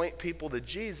can point people to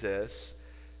Jesus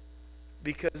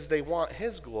because they want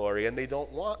his glory and they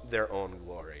don't want their own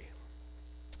glory.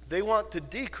 They want to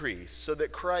decrease so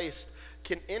that Christ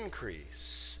can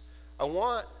increase. I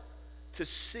want to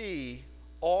see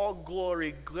all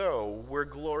glory go where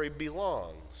glory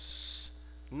belongs,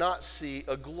 not see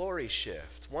a glory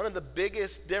shift. One of the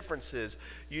biggest differences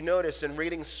you notice in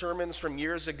reading sermons from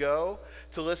years ago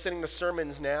to listening to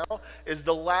sermons now is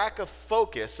the lack of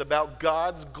focus about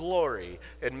God's glory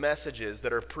in messages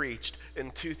that are preached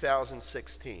in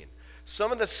 2016.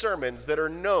 Some of the sermons that are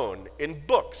known in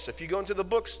books, if you go into the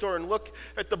bookstore and look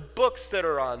at the books that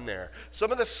are on there,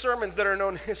 some of the sermons that are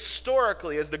known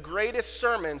historically as the greatest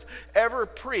sermons ever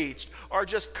preached are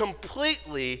just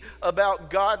completely about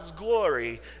God's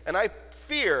glory. And I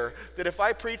fear that if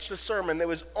I preached a sermon that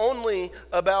was only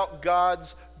about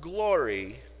God's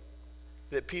glory,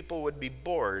 that people would be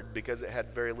bored because it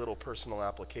had very little personal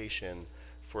application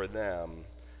for them,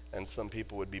 and some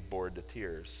people would be bored to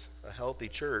tears. A healthy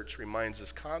church reminds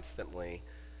us constantly,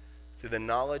 through the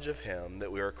knowledge of him, that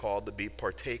we are called to be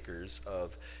partakers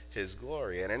of his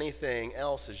glory. And anything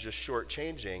else is just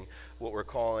shortchanging what we're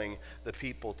calling the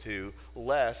people to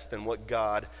less than what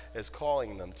God is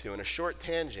calling them to. And a short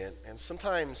tangent, and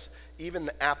sometimes even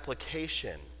the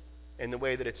application in the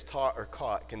way that it's taught or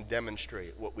caught can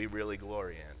demonstrate what we really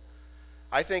glory in.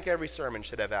 I think every sermon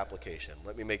should have application.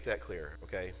 Let me make that clear,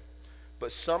 okay?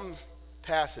 But some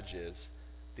passages,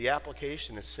 the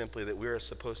application is simply that we are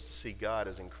supposed to see God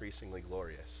as increasingly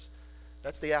glorious.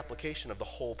 That's the application of the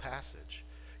whole passage.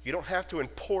 You don't have to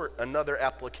import another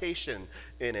application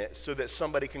in it so that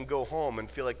somebody can go home and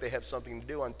feel like they have something to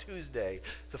do on Tuesday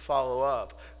to follow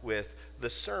up with the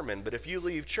sermon. But if you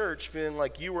leave church feeling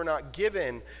like you were not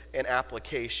given an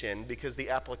application because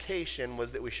the application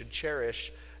was that we should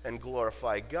cherish and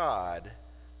glorify God,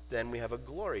 then we have a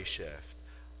glory shift.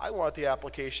 I want the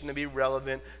application to be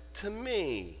relevant to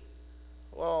me.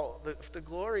 Well, if the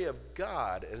glory of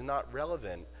God is not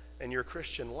relevant in your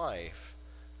Christian life,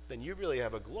 then you really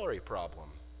have a glory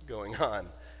problem going on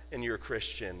in your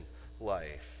Christian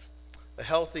life. A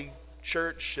healthy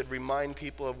church should remind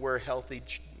people of where healthy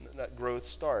growth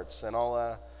starts. And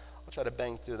I'll try to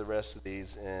bang through the rest of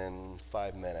these in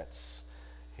 5 minutes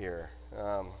here.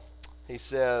 He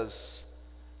says,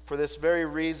 for this very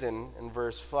reason, in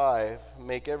verse 5,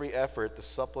 make every effort to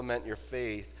supplement your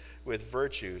faith with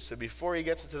virtue. So before he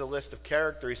gets into the list of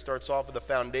character, he starts off with the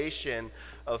foundation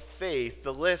of faith.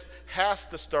 The list has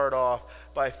to start off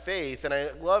by faith. And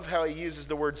I love how he uses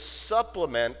the word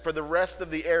supplement for the rest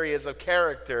of the areas of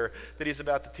character that he's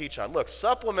about to teach on. Look,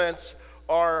 supplements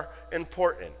are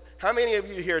important. How many of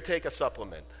you here take a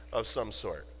supplement of some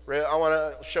sort? I want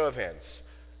a show of hands.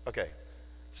 Okay.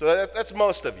 So that's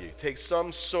most of you. Take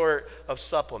some sort of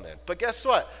supplement. But guess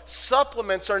what?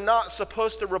 Supplements are not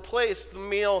supposed to replace the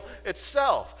meal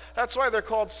itself. That's why they're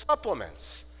called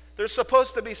supplements. They're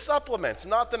supposed to be supplements,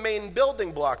 not the main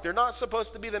building block. They're not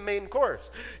supposed to be the main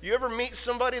course. You ever meet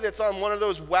somebody that's on one of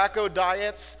those wacko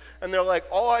diets, and they're like,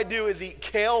 all I do is eat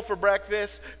kale for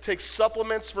breakfast, take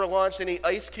supplements for lunch, and eat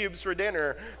ice cubes for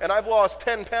dinner, and I've lost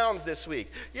 10 pounds this week.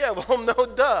 Yeah, well, no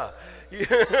duh.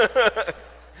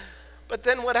 But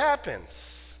then what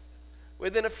happens?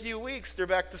 Within a few weeks, they're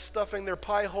back to stuffing their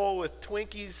pie hole with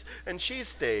Twinkies and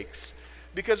cheesesteaks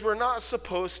because we're not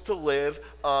supposed to live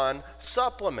on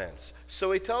supplements.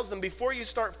 So he tells them, before you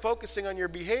start focusing on your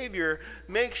behavior,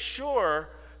 make sure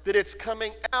that it's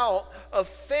coming out of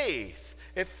faith.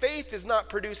 If faith is not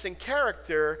producing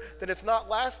character, then it's not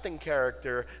lasting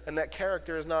character, and that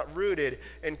character is not rooted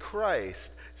in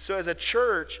Christ. So as a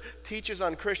church teaches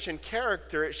on Christian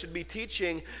character, it should be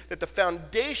teaching that the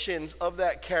foundations of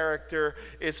that character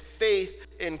is faith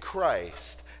in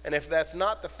Christ. And if that's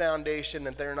not the foundation,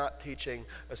 then they're not teaching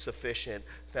a sufficient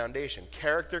foundation.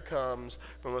 Character comes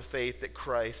from a faith that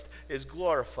Christ is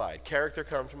glorified. Character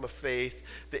comes from a faith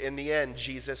that in the end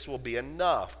Jesus will be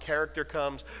enough. Character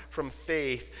comes from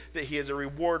faith that he is a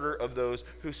rewarder of those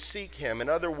who seek him. In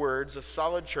other words, a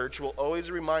solid church will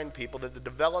always remind people that the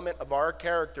development of our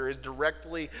character is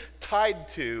directly tied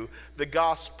to the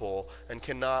gospel and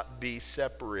cannot be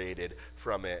separated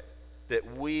from it. That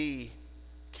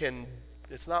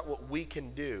it's not what we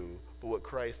can do, but what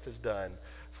Christ has done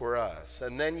for us.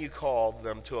 And then you call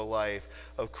them to a life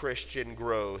of Christian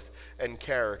growth and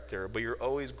character, but you're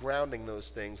always grounding those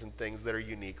things in things that are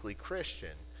uniquely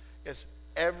Christian. Yes,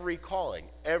 every calling,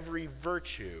 every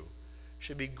virtue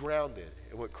should be grounded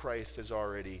in what Christ has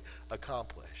already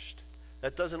accomplished.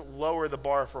 That doesn't lower the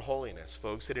bar for holiness,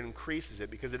 folks. It increases it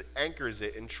because it anchors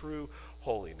it in true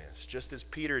holiness, just as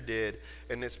Peter did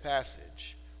in this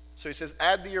passage. So he says,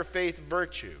 add to your faith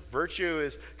virtue. Virtue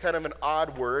is kind of an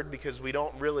odd word because we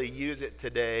don't really use it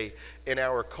today in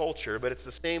our culture, but it's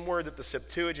the same word that the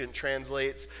Septuagint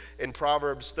translates in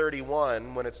Proverbs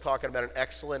 31 when it's talking about an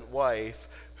excellent wife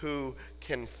who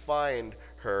can find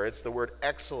her. It's the word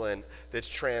excellent that's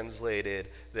translated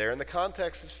there. And the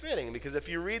context is fitting because if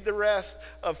you read the rest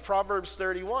of Proverbs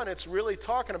 31, it's really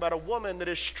talking about a woman that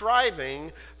is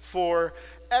striving for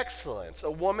excellence, a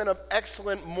woman of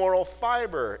excellent moral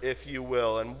fiber, if you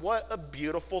will. And what a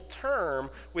beautiful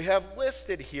term we have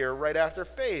listed here right after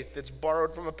faith. It's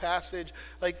borrowed from a passage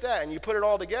like that. And you put it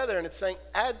all together and it's saying,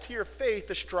 add to your faith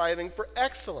the striving for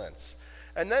excellence.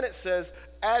 And then it says,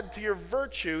 add to your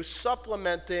virtue,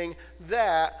 supplementing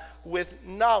that with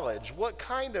knowledge. What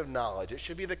kind of knowledge? It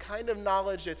should be the kind of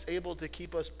knowledge that's able to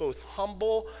keep us both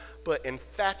humble but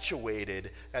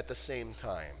infatuated at the same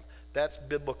time. That's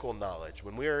biblical knowledge.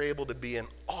 When we are able to be in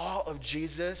awe of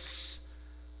Jesus,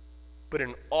 but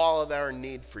in awe of our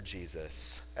need for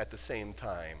Jesus at the same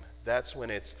time, that's when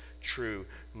it's true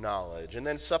knowledge. And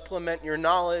then supplement your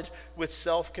knowledge with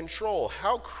self-control.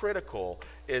 How critical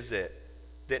is it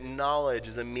that knowledge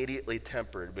is immediately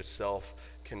tempered with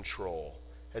self-control?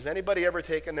 Has anybody ever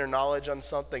taken their knowledge on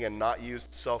something and not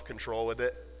used self-control with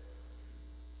it?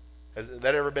 Has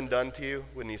that ever been done to you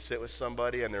when you sit with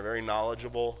somebody and they're very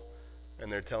knowledgeable and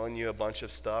they're telling you a bunch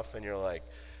of stuff and you're like,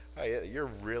 hey,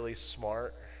 you're really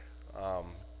smart,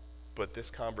 but this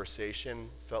conversation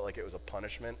felt like it was a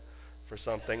punishment for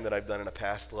something that I've done in a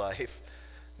past life.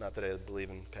 Not that I believe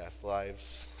in past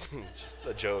lives, just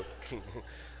a joke.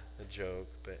 A joke,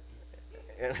 but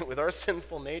with our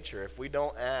sinful nature, if we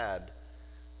don't add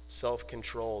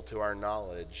self-control to our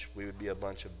knowledge, we would be a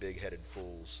bunch of big-headed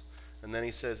fools. And then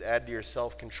he says, add to your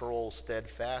self-control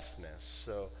steadfastness.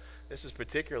 So this is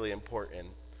particularly important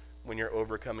when you're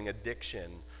overcoming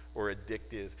addiction or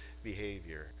addictive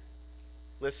behavior.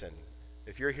 Listen,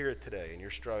 if you're here today and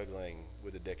you're struggling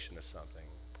with addiction to something,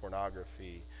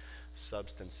 pornography,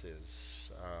 substances,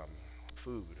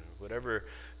 food, whatever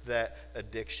that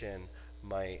addiction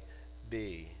might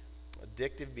be.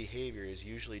 Addictive behavior is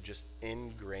usually just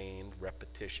ingrained,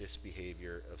 repetitious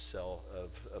behavior of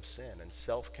sin. And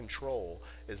self-control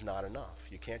is not enough.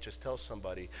 You can't just tell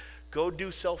somebody, go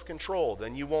do self-control,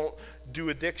 then you won't do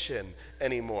addiction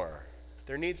anymore.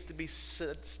 There needs to be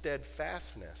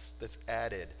steadfastness that's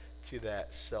added to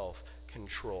that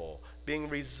self-control, being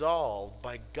resolved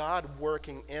by God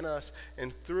working in us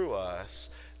and through us,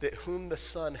 that whom the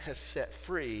Son has set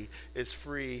free is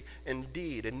free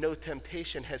indeed. And no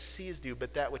temptation has seized you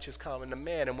but that which is common to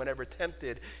man. And whenever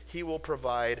tempted, he will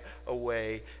provide a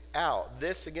way out.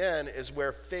 This, again, is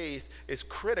where faith is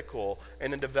critical in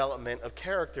the development of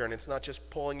character. And it's not just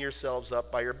pulling yourselves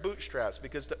up by your bootstraps.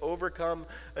 Because to overcome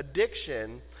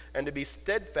addiction and to be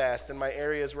steadfast in my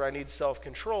areas where I need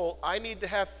self-control, I need to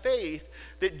have faith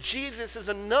that Jesus is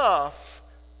enough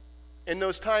in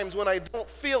those times when I don't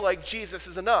feel like Jesus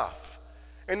is enough.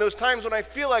 In those times when I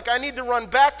feel like I need to run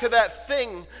back to that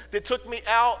thing that took me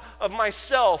out of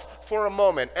myself for a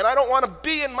moment. And I don't want to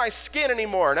be in my skin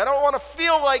anymore. And I don't want to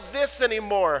feel like this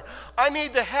anymore. I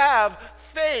need to have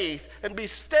faith and be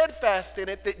steadfast in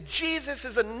it that Jesus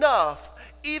is enough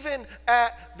even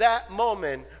at that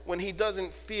moment when he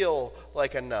doesn't feel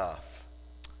like enough.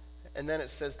 And then it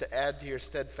says to add to your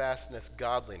steadfastness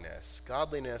godliness.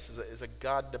 Godliness is a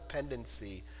God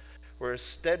dependency, whereas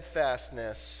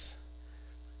steadfastness,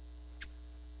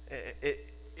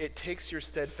 it takes your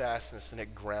steadfastness and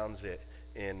it grounds it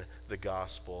in the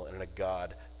gospel and in a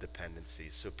God dependency.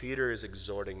 So Peter is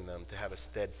exhorting them to have a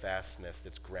steadfastness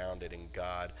that's grounded in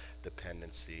God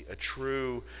dependency, a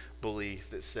true belief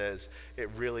that says it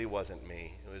really wasn't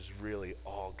me, it was really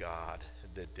all God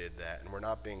that did that, and we're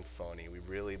not being phony. We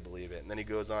really believe it. And then he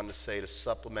goes on to say to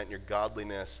supplement your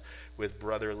godliness with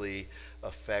brotherly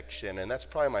affection, and that's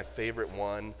probably my favorite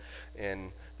one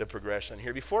in the progression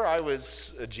here. Before I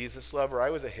was a Jesus lover, I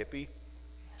was a hippie,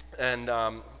 and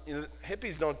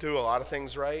hippies don't do a lot of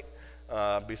things right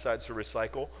besides to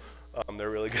recycle. They're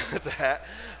really good at that.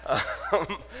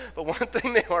 But one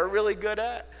thing they are really good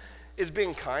at is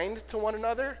being kind to one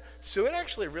another. So it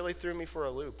actually really threw me for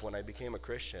a loop when I became a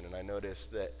Christian, and I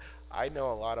noticed that I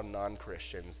know a lot of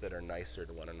non-Christians that are nicer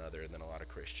to one another than a lot of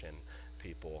Christian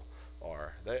people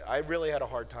are. I really had a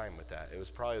hard time with that. It was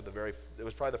probably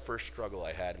the first struggle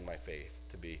I had in my faith,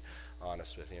 to be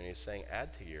honest with you. And he's saying,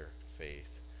 add to your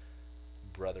faith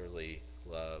brotherly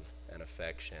love and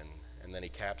affection. And then he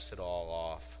caps it all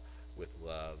off with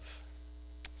love.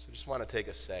 So I just want to take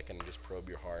a second and just probe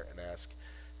your heart and ask,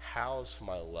 how's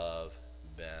my love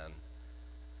been?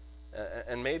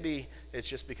 And maybe it's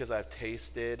just because I've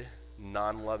tasted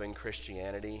non-loving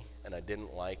Christianity and I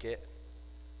didn't like it.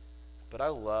 But I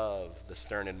love the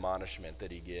stern admonishment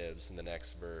that he gives in the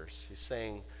next verse. He's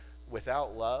saying,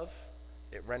 without love,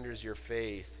 it renders your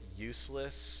faith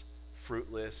useless,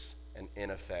 fruitless, and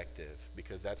ineffective,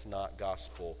 because that's not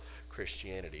gospel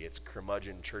Christianity. It's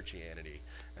curmudgeon churchianity,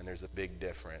 and there's a big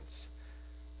difference.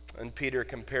 And Peter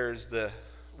compares the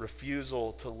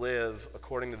refusal to live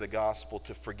according to the gospel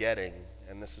to forgetting,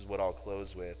 and this is what I'll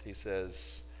close with. He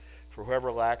says, for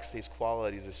whoever lacks these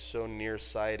qualities is so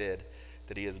nearsighted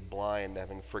that he is blind,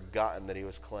 having forgotten that he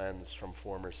was cleansed from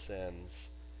former sins.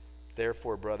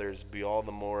 Therefore, brothers, be all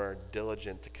the more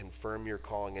diligent to confirm your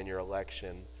calling and your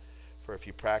election, for if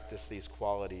you practice these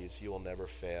qualities, you will never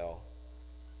fail.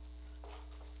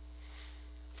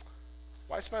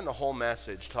 Why spend the whole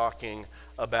message talking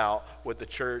about what the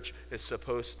church is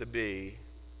supposed to be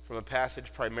from a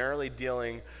passage primarily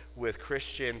dealing with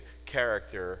Christian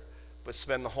character, but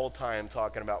spend the whole time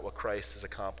talking about what Christ has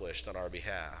accomplished on our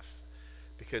behalf?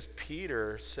 Because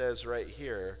Peter says right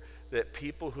here that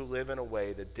people who live in a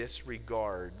way that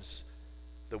disregards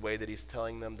the way that he's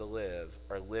telling them to live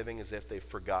are living as if they've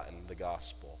forgotten the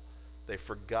gospel. They've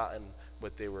forgotten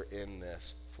what they were in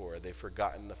this for. They've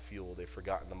forgotten the fuel. They've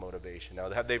forgotten the motivation. Now,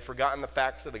 have they forgotten the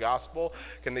facts of the gospel?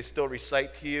 Can they still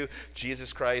recite to you,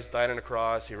 Jesus Christ died on a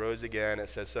cross, he rose again, it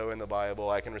says so in the Bible.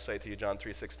 I can recite to you John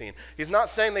 3:16. He's not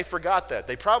saying they forgot that.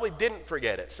 They probably didn't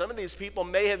forget it. Some of these people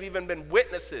may have even been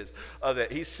witnesses of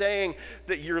it. He's saying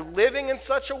that you're living in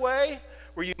such a way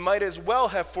where you might as well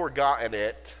have forgotten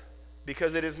it,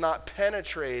 because it is not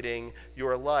penetrating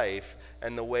your life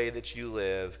and the way that you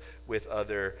live with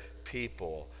other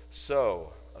people.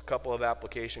 So, a couple of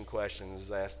application questions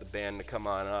as I ask the band to come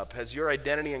on up. Has your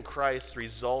identity in Christ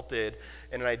resulted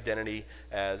in an identity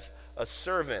as a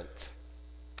servant?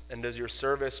 And does your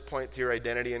service point to your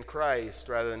identity in Christ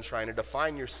rather than trying to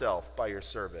define yourself by your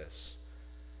service?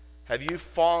 Have you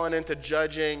fallen into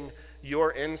judging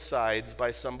your insides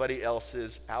by somebody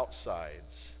else's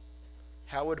outsides?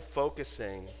 How would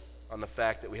focusing on the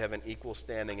fact that we have an equal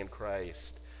standing in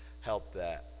Christ help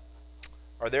that?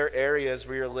 Are there areas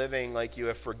where you're living like you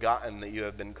have forgotten that you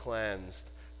have been cleansed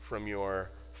from your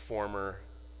former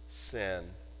sin?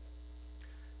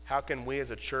 How can we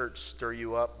as a church stir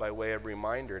you up by way of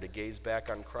reminder to gaze back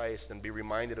on Christ and be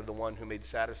reminded of the one who made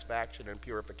satisfaction and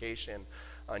purification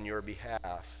on your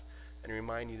behalf, and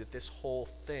remind you that this whole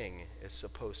thing is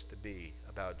supposed to be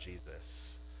about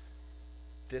Jesus?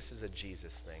 This is a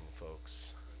Jesus thing,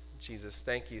 folks. Jesus,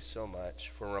 thank you so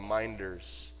much for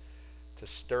reminders to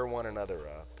stir one another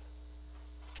up.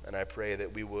 And I pray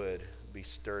that we would be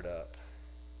stirred up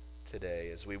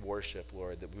today as we worship,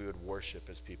 Lord, that we would worship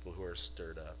as people who are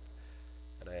stirred up.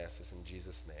 And I ask this in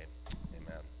Jesus' name.